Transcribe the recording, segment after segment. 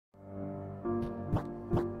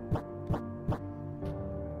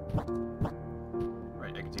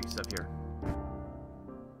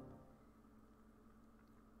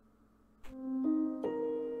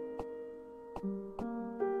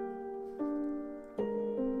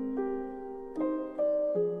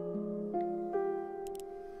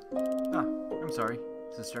Ah, I'm sorry,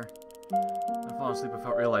 sister. I've fallen asleep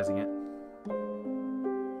without realizing it.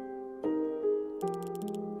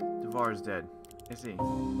 Devar is dead. Is he?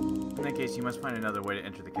 In that case, you must find another way to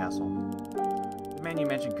enter the castle. The man you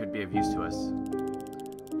mentioned could be of use to us.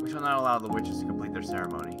 We shall not allow the witches to complete their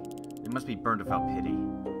ceremony. They must be burned without pity.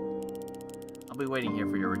 I'll be waiting here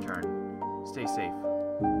for your return. Stay safe.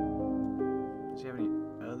 Does she have any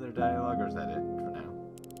other dialogue, or is that it for now?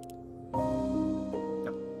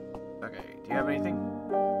 Yep. Okay, do you have anything?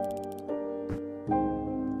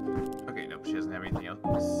 Okay, nope, she doesn't have anything else.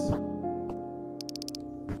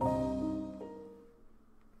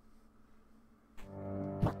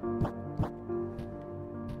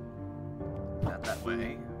 Not that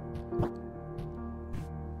way.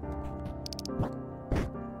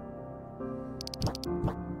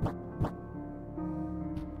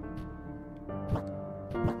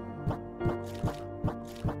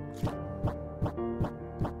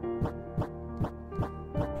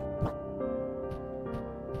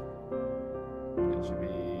 It should be,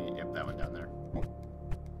 yep, that one down there.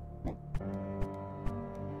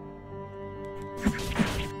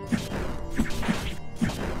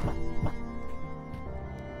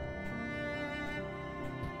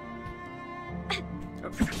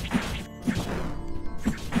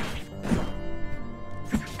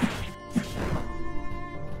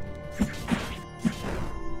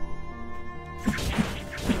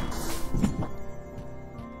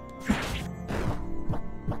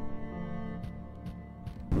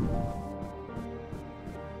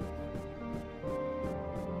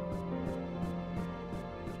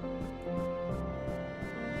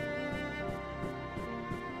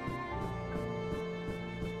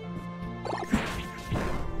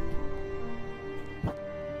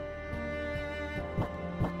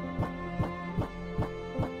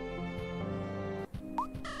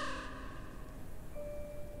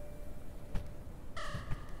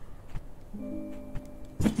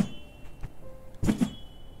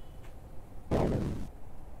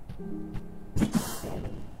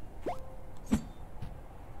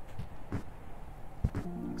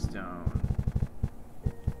 Stone.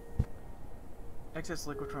 Excess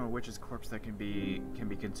liquid from a witch's corpse that can be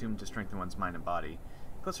consumed to strengthen one's mind and body.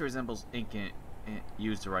 Closely resembles ink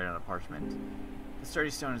used to write on a parchment. The sturdy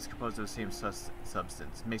stone is composed of the same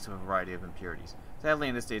substance, mixed with a variety of impurities. Sadly,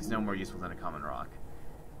 in this state, it's no more useful than a common rock.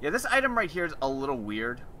 Yeah, this item right here is a little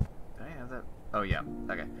weird. Did I have that? Oh yeah.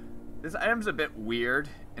 Okay. This item's a bit weird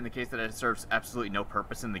in the case that it serves absolutely no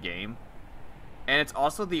purpose in the game, and it's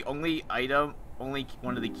also the only item. Only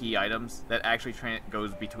one of the key items that actually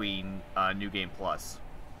goes between New Game Plus.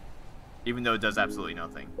 Even though it does absolutely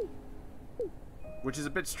nothing. Which is a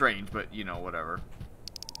bit strange, but, you know, whatever.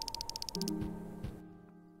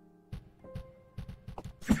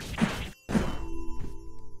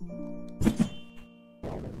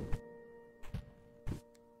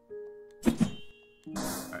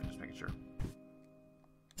 Alright, just making sure.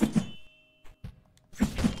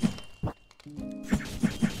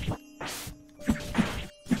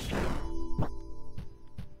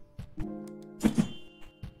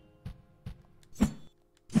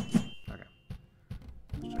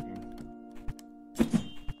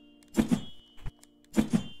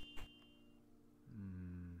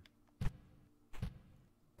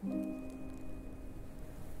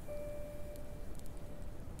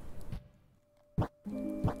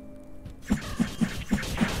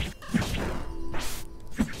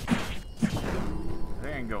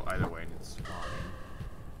 Go either way and it's fine.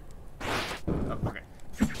 Oh, okay.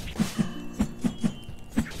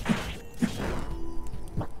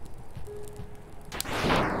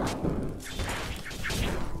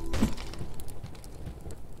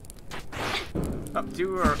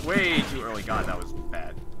 Oh, way too early. God, that was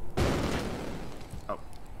bad. Oh.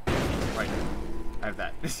 Right. I have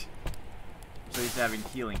that. So used to having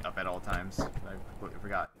healing up at all times. I completely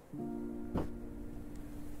forgot.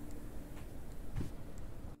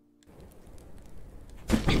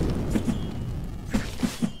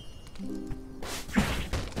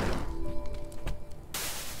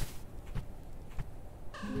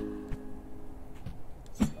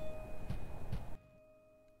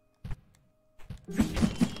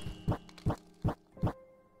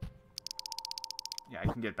 I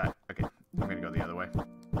can get back. Okay, I'm gonna go the other way.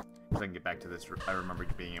 Because I can get back to this room. I remember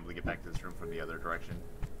being able to get back to this room from the other direction.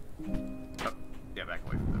 Oh, yeah, back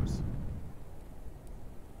away from those.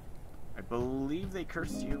 I believe they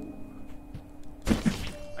cursed you.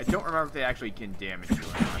 I don't remember if they actually can damage you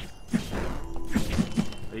or not.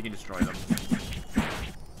 But you can destroy them.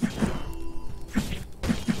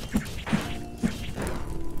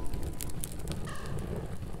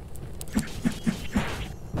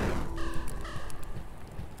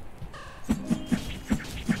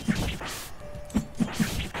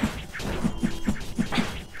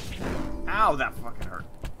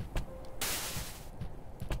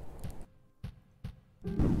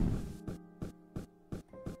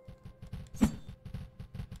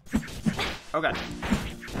 Oh god.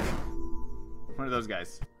 One of those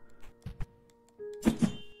guys.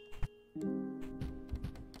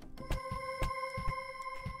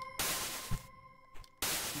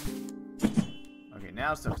 Okay,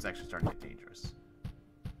 now stuff is actually starting to get dangerous.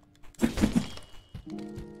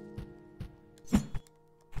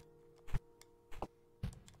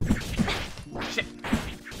 Shit!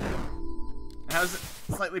 I was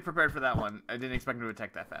slightly prepared for that one. I didn't expect him to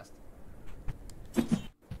attack that fast.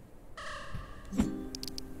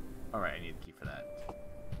 Alright, I need a key for that.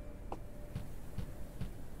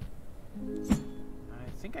 I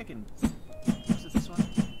think I can... Was it this one?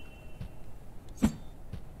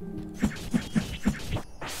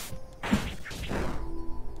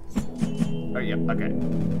 Oh, yep, okay.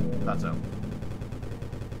 Thought so.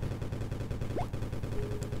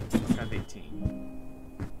 Kind of 18.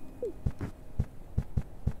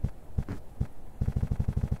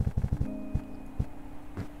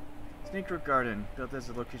 Snake Garden, built as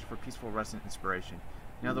a location for peaceful rest and inspiration.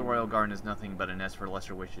 Now the Royal Garden is nothing but a nest for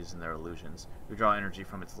lesser witches and their illusions, who draw energy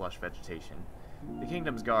from its lush vegetation. The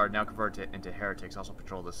Kingdom's Guard, now converted into heretics, also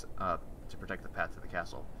patrol this to protect the path to the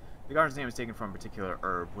castle. The garden's name is taken from a particular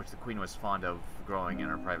herb, which the Queen was fond of growing in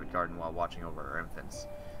her private garden while watching over her infants.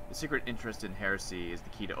 The secret interest in heresy is the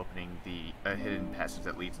key to opening the hidden passage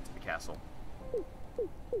that leads into the castle.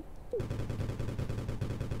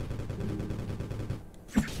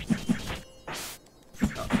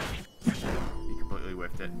 He completely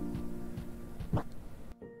whiffed it.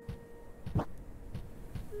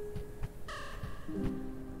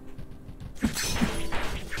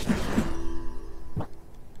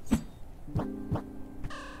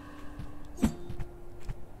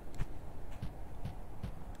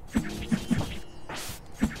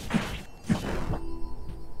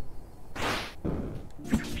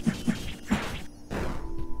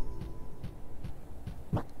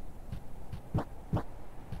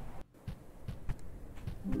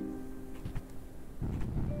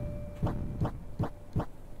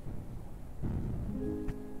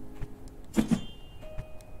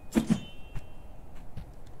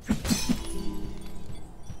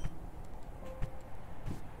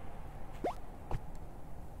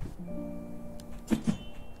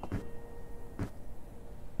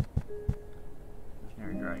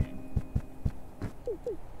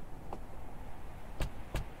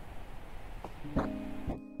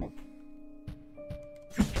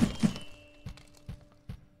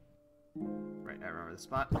 The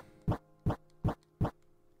spot.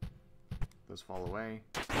 Those fall away.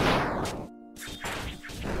 I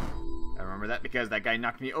remember that because that guy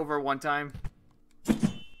knocked me over one time.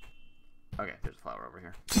 Okay, there's a flower over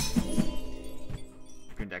here.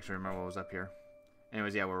 I couldn't actually remember what was up here.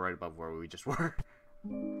 Anyways, yeah, we're right above where we just were.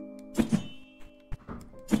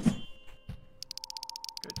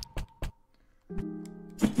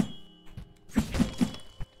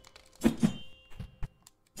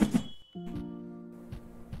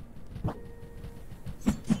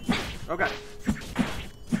 Okay.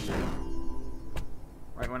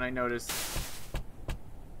 Right when I noticed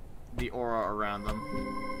the aura around them.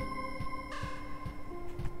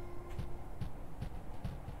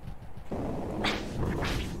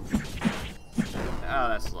 Oh,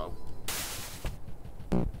 that's slow.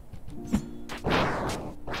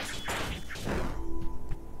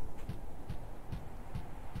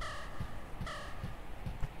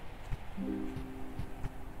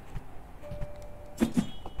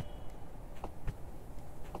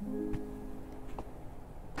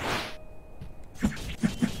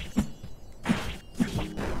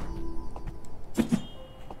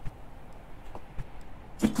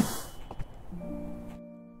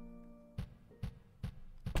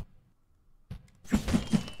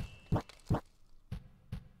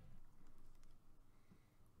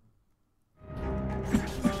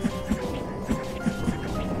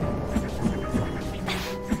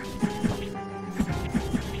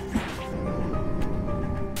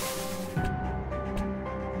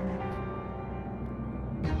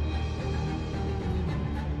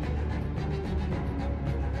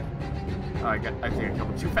 Oh, I think I killed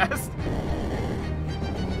him too fast.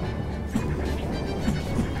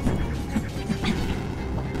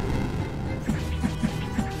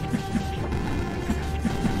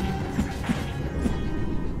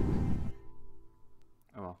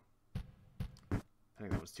 Oh well. I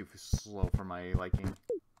think that was too slow for my liking.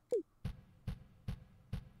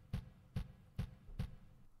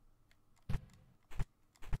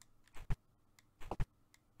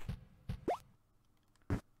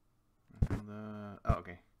 Oh,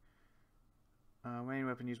 okay. Main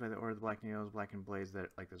weapon used by the Order of the Black Needles, blackened blades that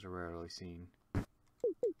like those are rarely seen.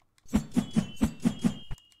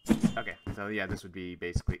 Okay, so yeah, this would be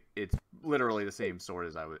basically, it's literally the same sword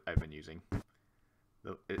as I've been using.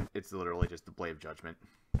 It's literally just the Blade of Judgment,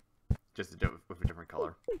 just with a different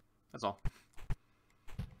color. That's all.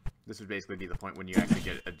 This would basically be the point when you actually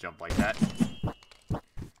get a jump like that.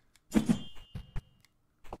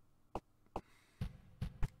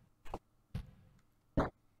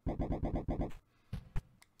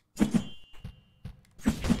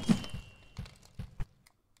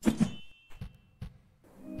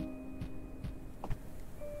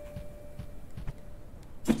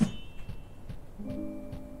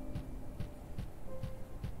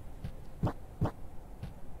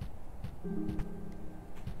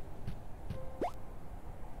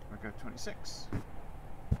 Mark 26.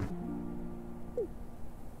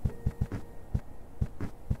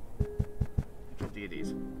 Control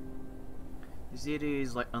deities. These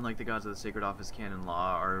deities, unlike the gods of the sacred office canon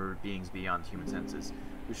law, are beings beyond human senses,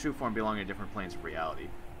 whose true form belong to different planes of reality.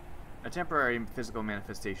 A temporary physical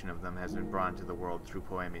manifestation of them has been brought into the world through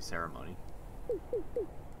Poemi ceremony.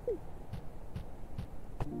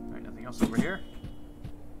 Alright, nothing else over here?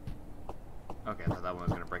 Okay, I thought that one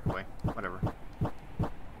was gonna break away. Whatever.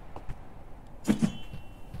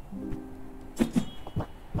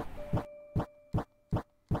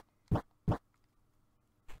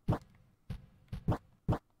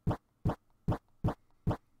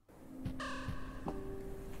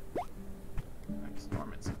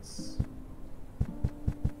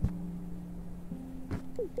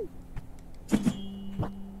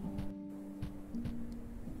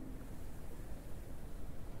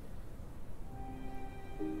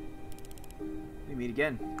 We meet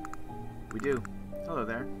again. We do. Hello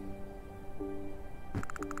there.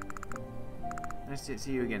 Nice to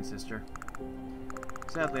see you again, sister.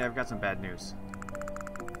 Sadly, I've got some bad news.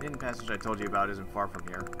 The hidden passage I told you about isn't far from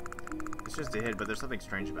here. It's just a hid, but there's something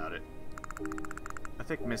strange about it. A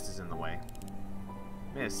thick mist is in the way.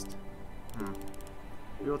 Mist?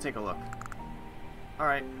 We will take a look.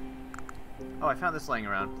 Alright. Oh, I found this laying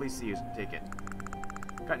around. Please see you take it.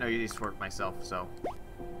 Got no use for it myself, so...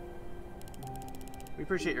 We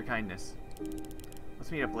appreciate your kindness. Let's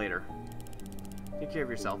meet up later. Take care of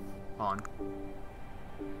yourself, Pawn.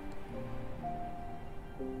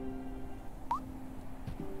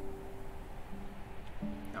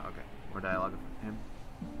 Oh, okay. More dialogue with him.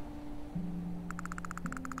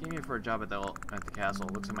 Came here for a job at the castle.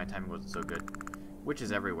 Looks like my timing wasn't so good.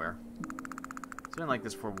 Witches everywhere. It's been like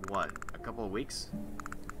this for, what, a couple of weeks?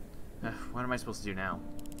 What am I supposed to do now?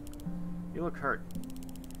 You look hurt.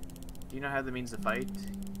 Do you not have the means to fight?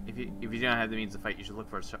 If you do not have the means to fight, you should look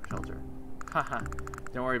for a shelter. Haha.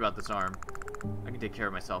 Don't worry about this arm. I can take care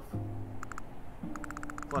of myself.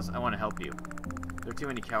 Plus, I want to help you. There are too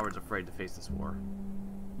many cowards afraid to face this war.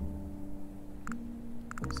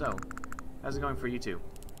 So, how's it going for you two?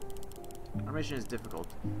 Our mission is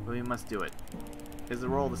difficult, but we must do it. It's the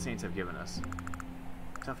role the saints have given us.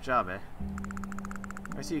 Tough job, eh?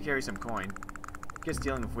 I see you carry some coin. Guess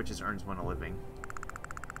dealing with witches earns one a living.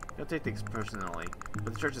 Don't take things personally,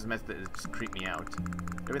 but the church's methods creep me out.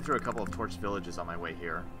 I've been through a couple of torched villages on my way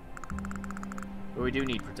here. But we do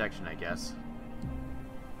need protection, I guess.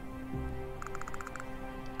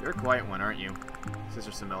 You're a quiet one, aren't you,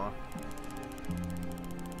 Sister Samilla?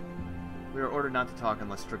 We are ordered not to talk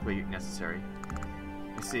unless strictly necessary.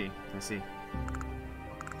 I see, I see.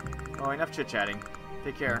 Oh, enough chit-chatting.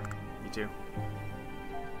 Take care, you two.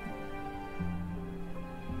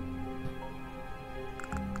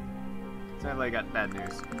 Sadly, I got bad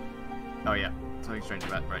news. Oh yeah, something strange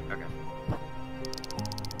about it. Right, okay.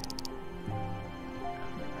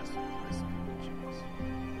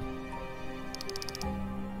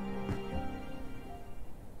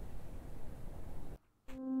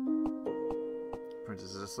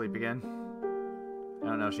 Princess is asleep again. I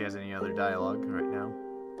don't know if she has any other dialogue right now.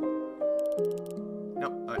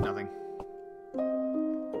 Nope, nothing.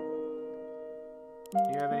 Do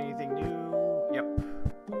you have anything new? Yep.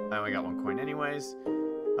 I only got one coin anyways.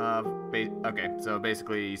 Okay, so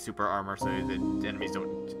basically super armor so the enemies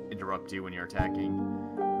don't interrupt you when you're attacking.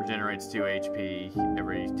 Regenerates 2 HP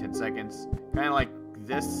every 10 seconds. Kind of like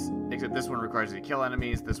this, except this one requires you to kill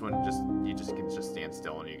enemies. This one you can just stand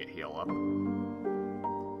still and you get heal up.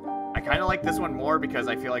 I kind of like this one more because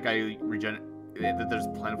I feel like that there's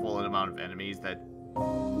plentiful amount of enemies that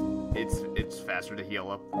it's faster to heal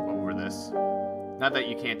up over this. Not that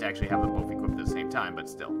you can't actually have them both equipped at the same time, but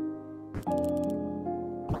still.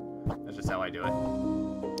 That's just how I do it.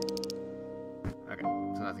 Okay,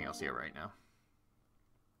 so nothing else here right now.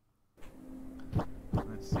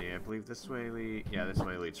 Let's see, I believe this way yeah, this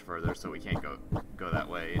way leads further, so we can't go that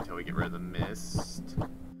way until we get rid of the mist.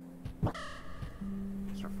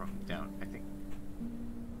 Start from down, I think.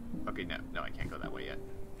 Okay, no, I can't go that way yet.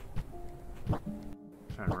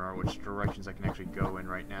 Trying to remember which directions I can actually go in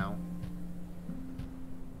right now.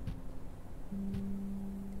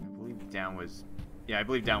 I believe down was... Yeah, I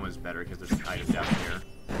believe down was better because there's an item down here.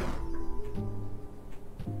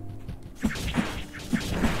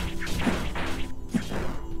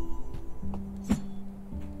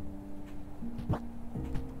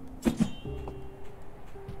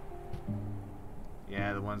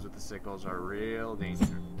 Yeah, the ones with the sickles are real danger.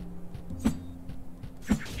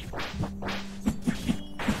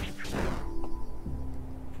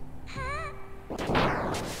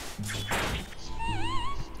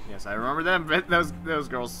 Yes, I remember them, but those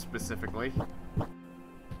girls specifically.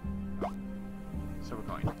 So we're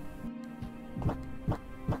going.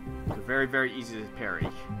 They're very, very easy to parry.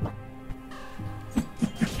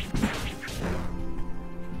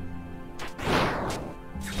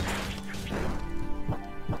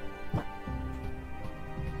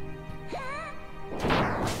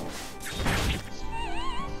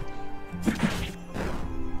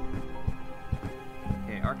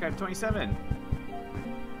 Okay, Archive 27.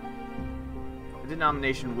 The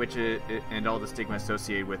denomination which and all the stigma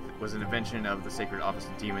associated with it was an invention of the Sacred Office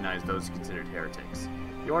to demonize those considered heretics.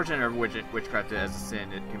 The origin of witchcraft as a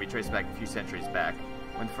sin it can be traced back a few centuries back,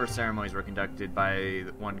 when the first ceremonies were conducted by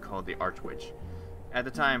one called the Archwitch. At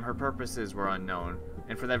the time, her purposes were unknown,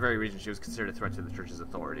 and for that very reason she was considered a threat to the Church's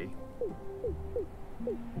authority.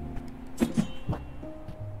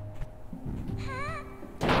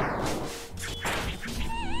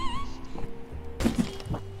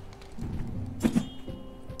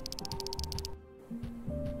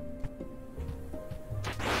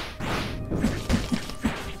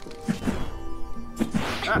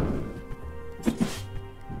 Ah!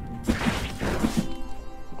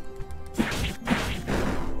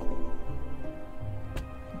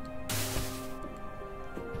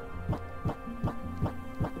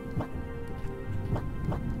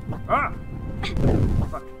 Ah!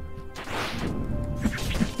 Fuck.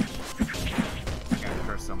 I gotta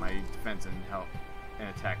curse on my defense and health and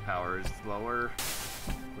attack power is lower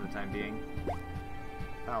for the time being.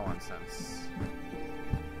 Balance sense.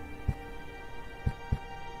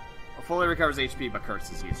 Fully recovers HP, but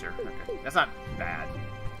curses user. Okay, that's not bad.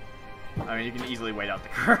 I mean, you can easily wait out the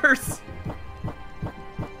curse.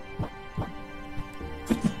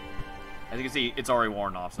 As you can see, it's already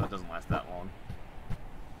worn off, so it doesn't last that long.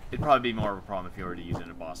 It'd probably be more of a problem if you were to use it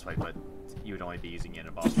in a boss fight, but you would only be using it in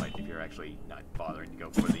a boss fight if you're actually not bothering to go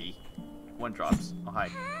for the one-drops. Oh, hi.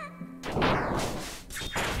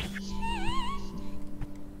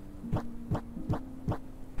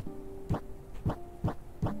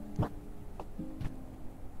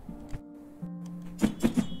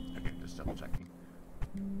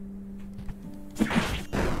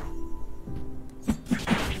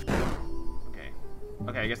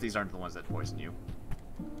 Okay, I guess these aren't the ones that poison you.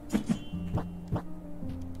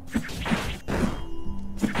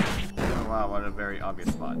 Oh wow, what a very obvious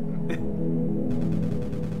spot.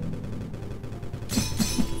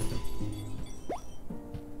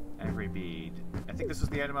 Every bead. I think this was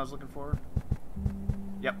the item I was looking for.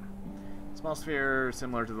 Yep. Small sphere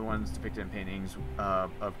similar to the ones depicted in paintings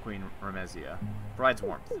of Queen Ramezia. Provides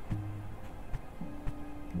warmth.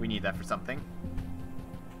 We need that for something.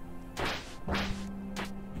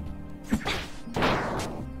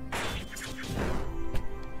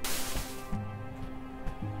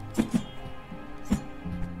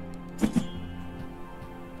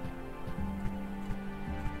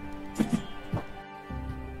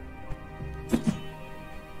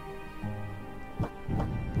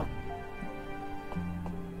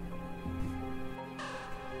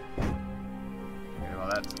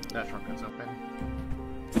 That shortcut's open.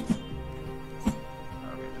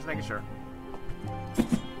 Okay, just making sure.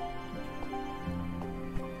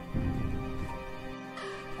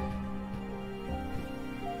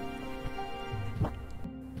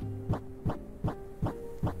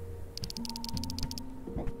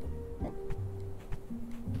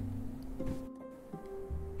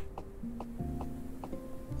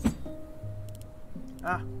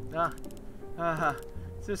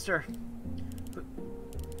 Sister.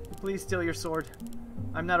 Please steal your sword.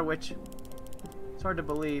 I'm not a witch. It's hard to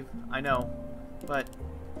believe, I know, but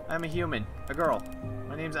I'm a human, a girl.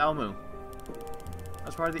 My name's Almu. I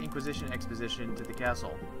was part of the Inquisition expedition to the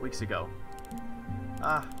castle weeks ago.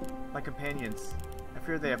 Ah, my companions. I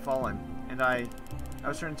fear they have fallen, and I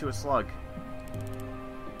was turned into a slug.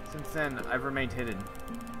 Since then, I've remained hidden,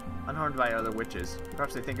 unharmed by other witches.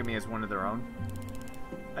 Perhaps they think of me as one of their own.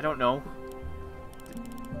 I don't know.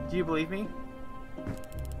 Do you believe me?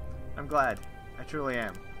 I'm glad. I truly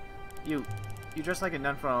am. You dress like a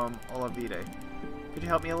nun from Olavide. Could you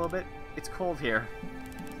help me a little bit? It's cold here.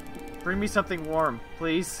 Bring me something warm,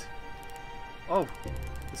 please. Oh,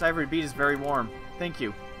 this ivory bead is very warm. Thank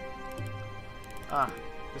you. Ah,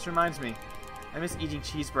 this reminds me. I miss eating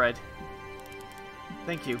cheese bread.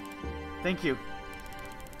 Thank you. Thank you.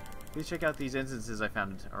 Please check out these instances I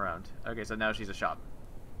found around. Okay, so now she's a shop.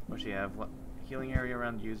 What she have? What? Healing area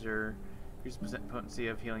around user. Increases potency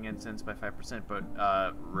of healing incense by 5%, but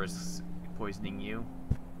risks poisoning you.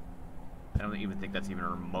 I don't even think that's even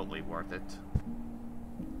remotely worth it.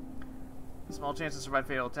 Small chance to survive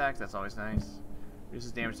fatal attacks, that's always nice.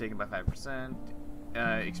 Reduces damage taken by 5%.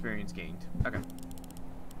 Experience gained. Okay.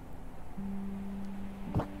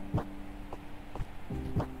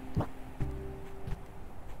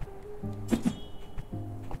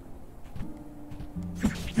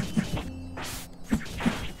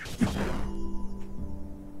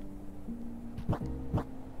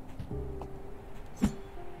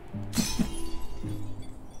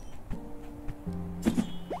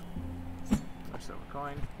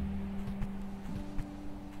 Coin.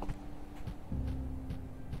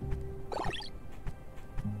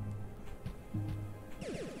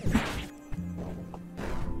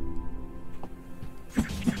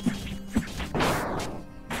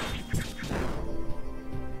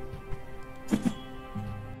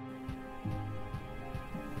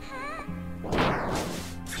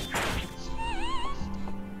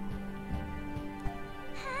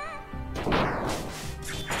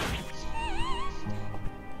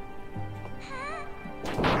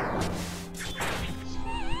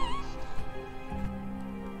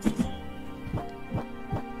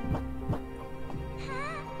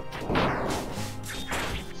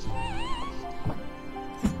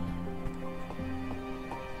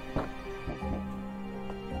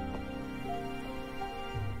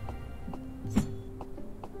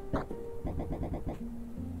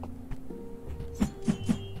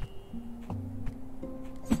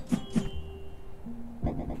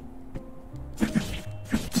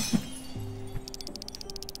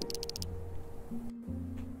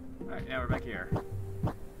 Alright, now we're back here.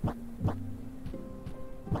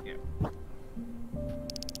 Yeah.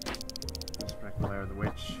 Speculator of the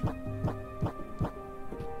Witch.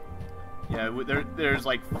 Yeah, there's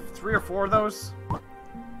like 3 or 4 of those.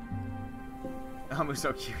 Oh,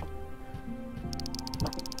 so cute.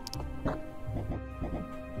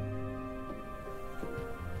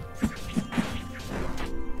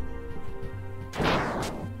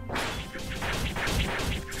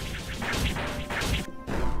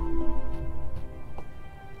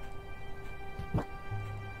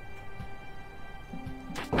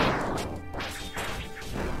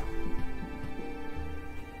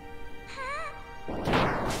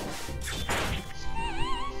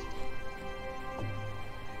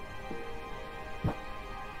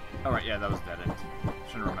 Alright, yeah, that was dead end.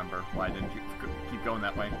 Shouldn't remember why I didn't keep going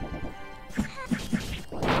that way.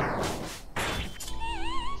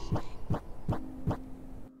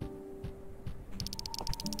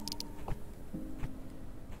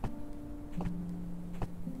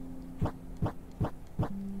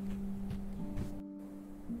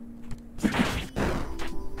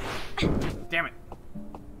 Damn it!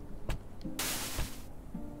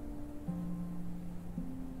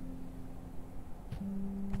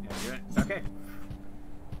 Okay.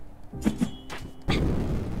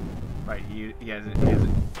 Right, he has it.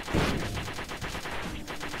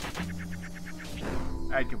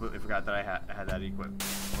 I completely forgot that I had that equipped.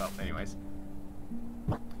 Well, anyways.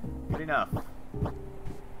 Good enough.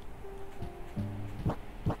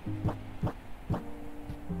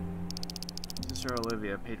 Sister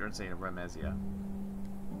Olivia, patron saint of Remesia.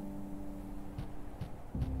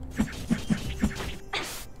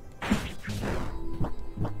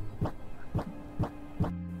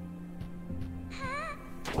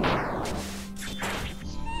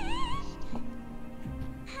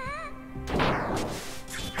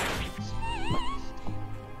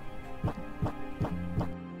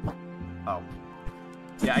 Oh.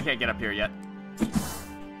 Yeah, I can't get up here yet.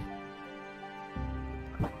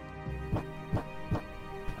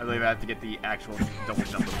 I believe I have to get the actual double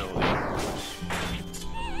jump ability, which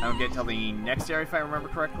I don't get till the next area if I remember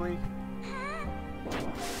correctly.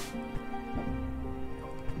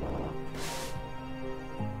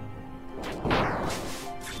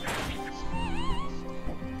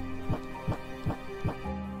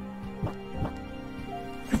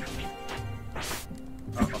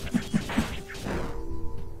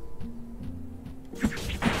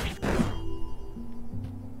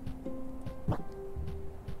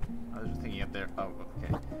 There. Oh,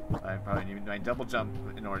 okay. I probably need my double jump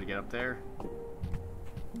in order to get up there.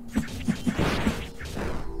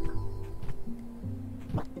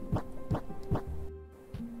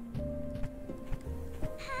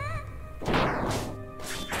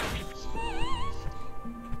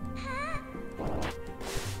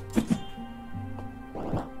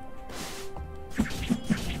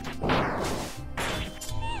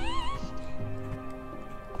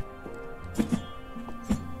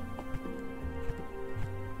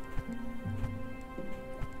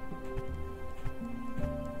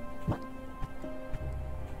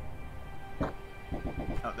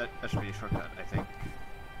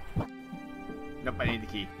 Nope, I need the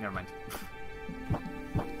key. Never mind.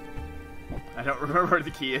 I don't remember where the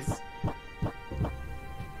key is.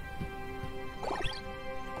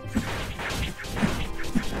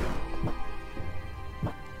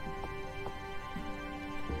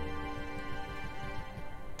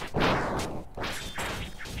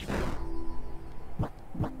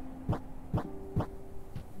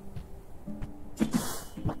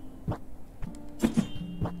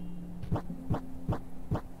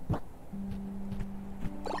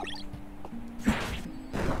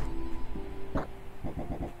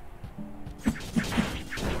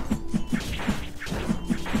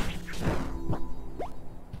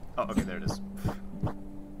 Oh, okay, there it is.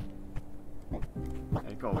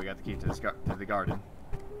 Okay, cool. We got the key to the garden.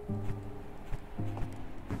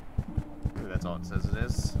 Ooh, that's all it says it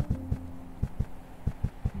is.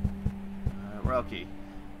 Royal key.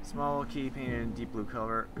 Small key painted in deep blue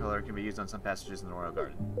color can be used on some passages in the royal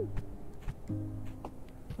garden.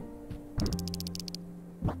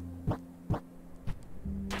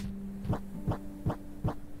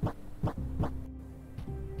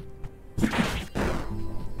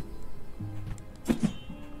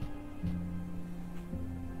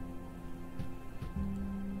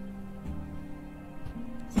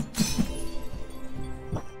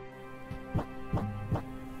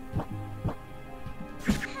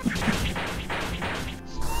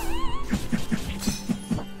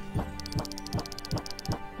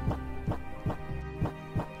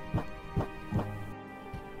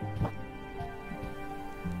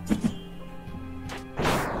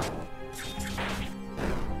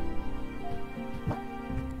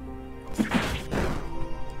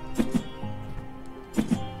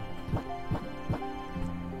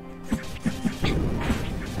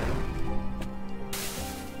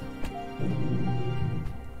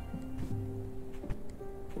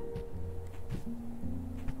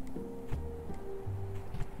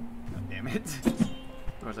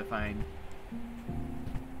 Of course, I find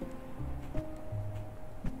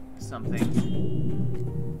something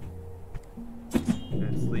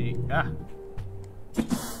that's leading. Ah!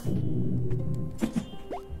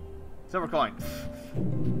 Silver coin.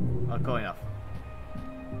 Not cool enough.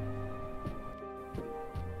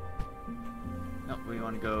 No, we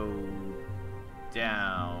want to go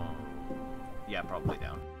down. Yeah, probably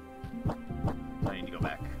down. I need to go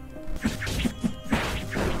back.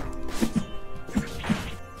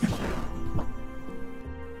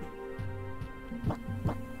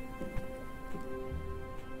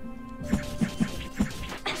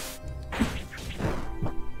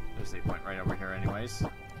 Anyways.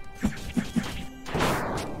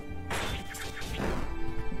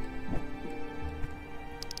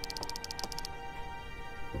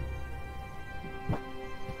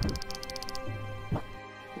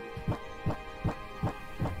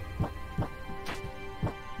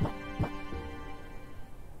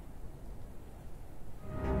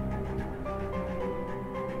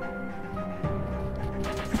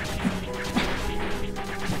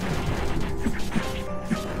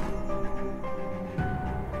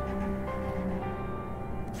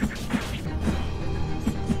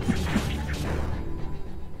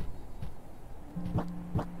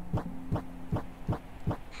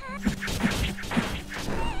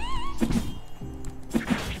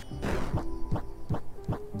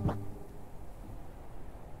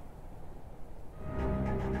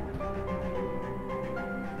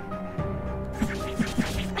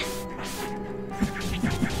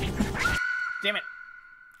 Damn it!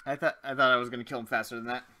 I thought I was gonna kill him faster than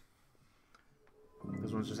that.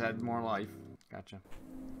 This one's just had more life. Gotcha.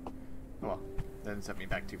 Oh well, that didn't set me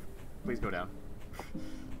back too. Please go down.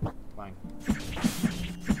 Fine.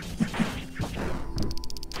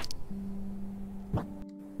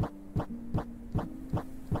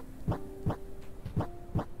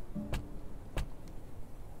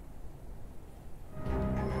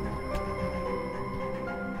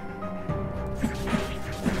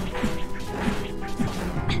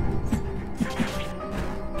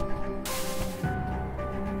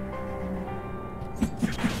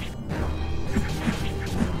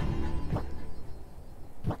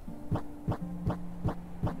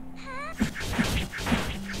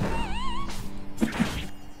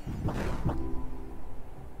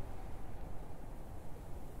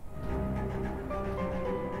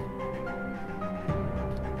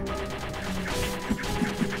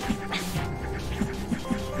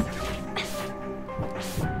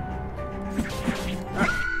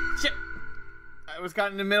 I was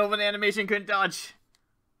caught in the middle of an animation, couldn't dodge.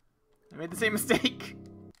 I made the same mistake.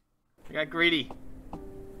 I got greedy.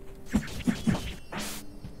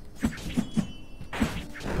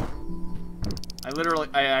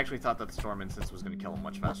 I actually thought that the Storm Instance was going to kill him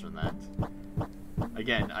much faster than that.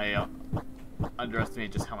 Again, I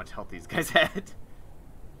underestimated just how much health these guys had.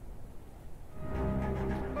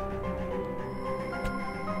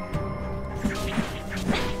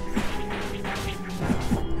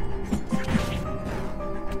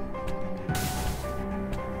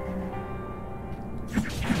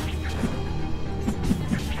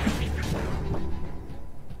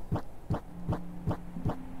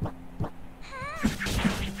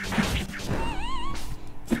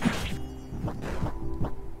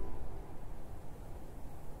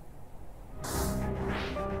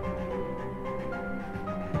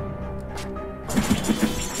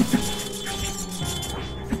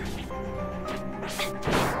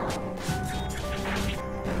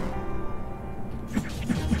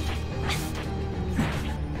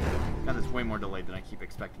 Way more delayed than I keep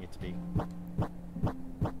expecting it to be.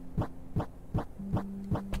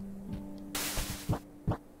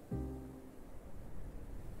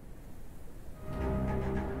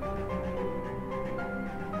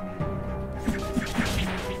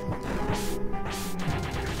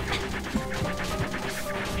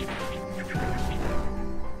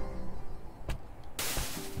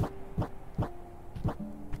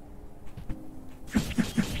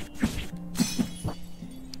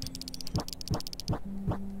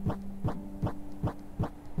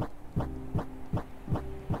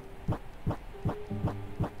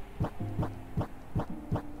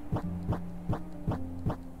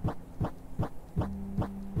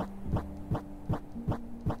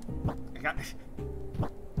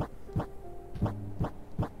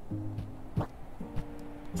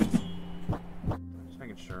 Just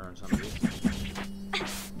making sure on some of these.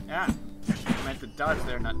 Ah! I meant to dodge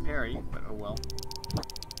there, not parry, but oh well.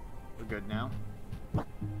 We're good now.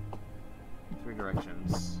 3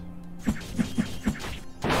 directions.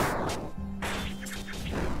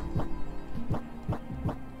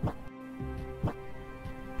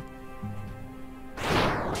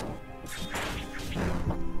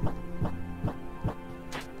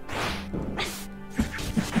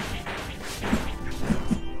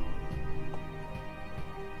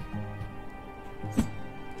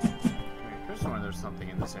 Something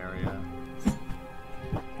in this area.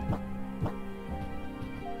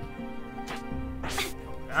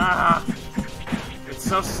 Ah! It's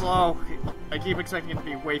so slow. I keep expecting it to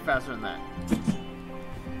be way faster than that.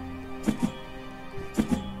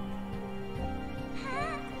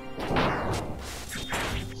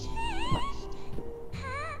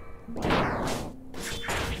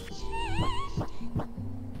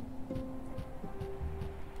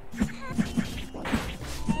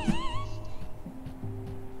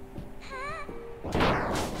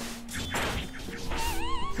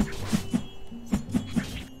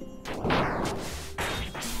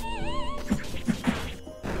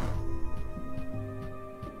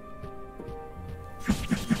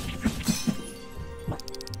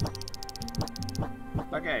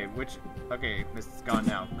 Okay, okay, this is gone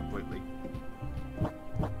now, completely.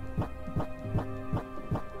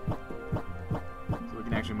 So we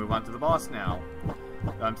can actually move on to the boss now.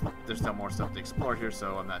 There's still more stuff to explore here,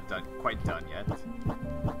 so I'm not quite done yet.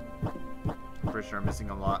 Pretty sure I'm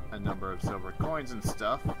missing a number of silver coins and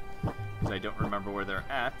stuff, because I don't remember where they're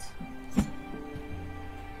at.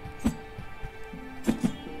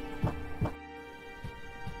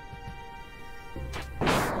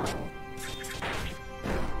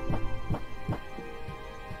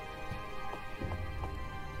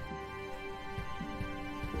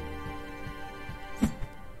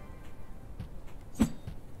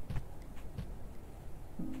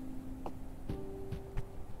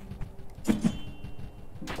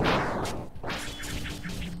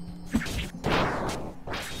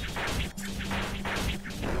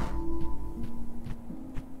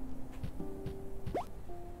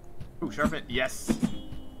 Ooh, Sharp yes!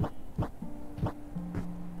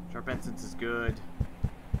 Sharp Instance is good,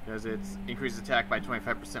 because it increases attack by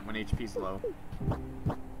 25% when HP is low.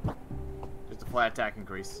 Just a flat attack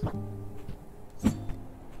increase.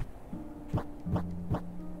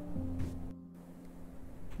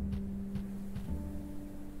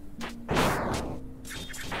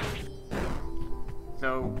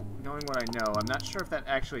 So, knowing what I know, I'm not sure if that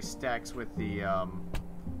actually stacks with the,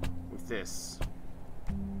 with this.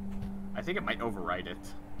 I think it might override it,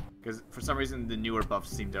 because for some reason the newer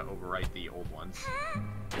buffs seem to overwrite the old ones.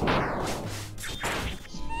 Okay,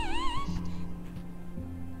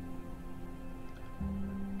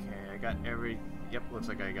 I got yep, looks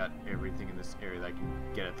like I got everything in this area that I can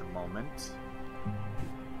get at the moment.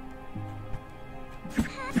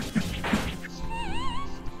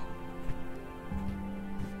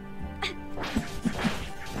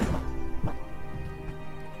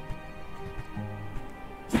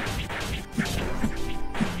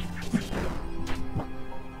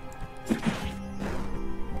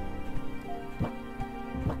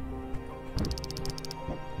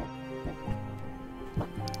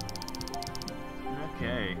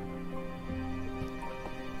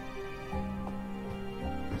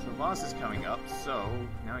 boss is coming up, so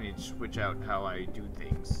now I need to switch out how I do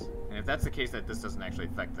things. And if that's the case that this doesn't actually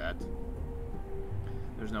affect that,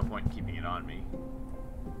 there's no point in keeping it on me.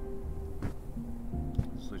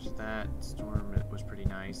 Switch that. Storm was pretty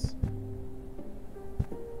nice.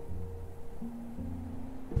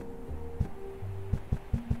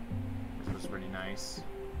 This was pretty nice.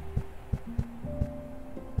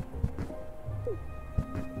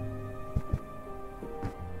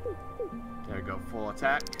 There we go, full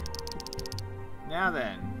attack. Now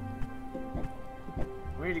then,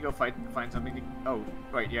 we need to go find something to... Oh,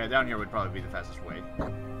 right, yeah, down here would probably be the fastest way.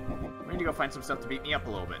 We need to go find some stuff to beat me up a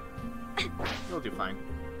little bit. You'll do fine.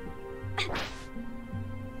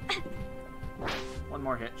 One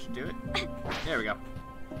more hit should do it. There we go.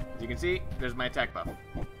 As you can see, there's my attack buff.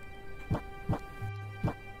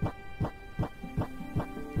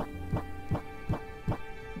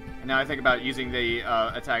 And now I think about using the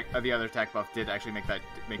the other attack buff did actually make that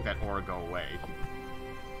aura go away.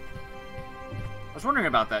 I was wondering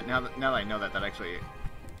about that. Now that I know that actually,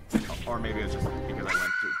 or maybe it was just because I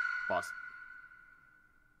went to boss.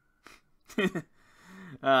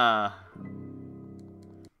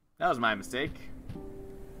 That was my mistake.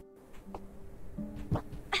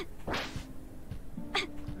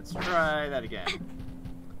 Let's try that again.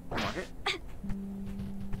 One more hit.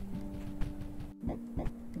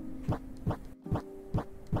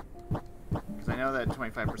 Because I know that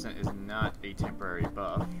 25% is not a temporary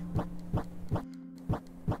buff.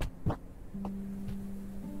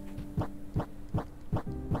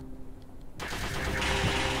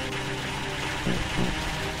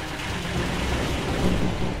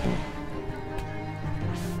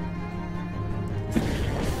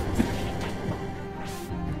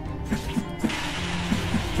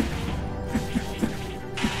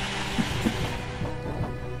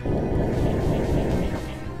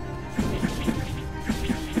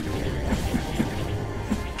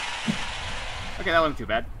 Okay, that wasn't too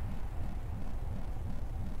bad.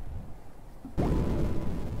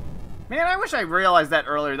 Man, I wish I realized that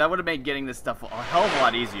earlier. That would have made getting this stuff a hell of a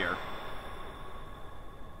lot easier.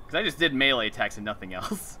 Because I just did melee attacks and nothing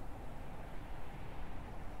else.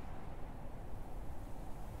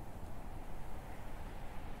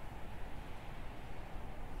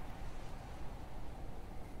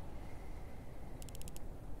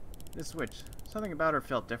 This switch. Something about her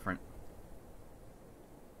felt different.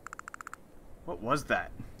 What was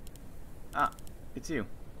that? Ah, it's you.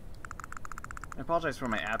 I apologize for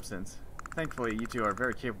my absence. Thankfully, you two are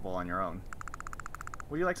very capable on your own.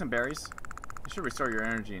 Would you like some berries? It should restore your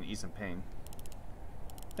energy and ease some pain.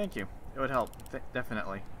 Thank you. It would help.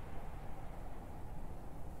 Definitely.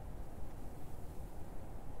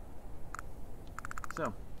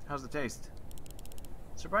 So, how's the taste?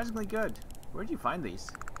 Surprisingly good. Where did you find these?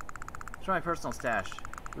 It's from my personal stash.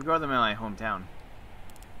 We grow them in my hometown.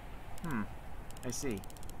 I see.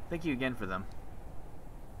 Thank you again for them.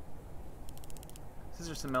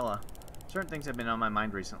 Sister Samilla, certain things have been on my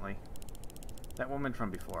mind recently. That woman from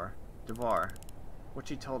before, Devar, what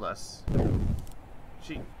she told us.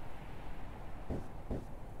 She...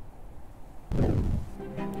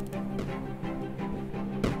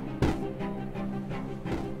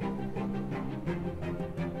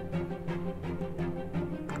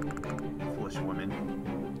 Foolish woman.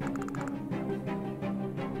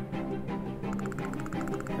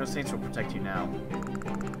 No saints will protect you now.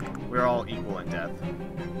 We are all equal in death.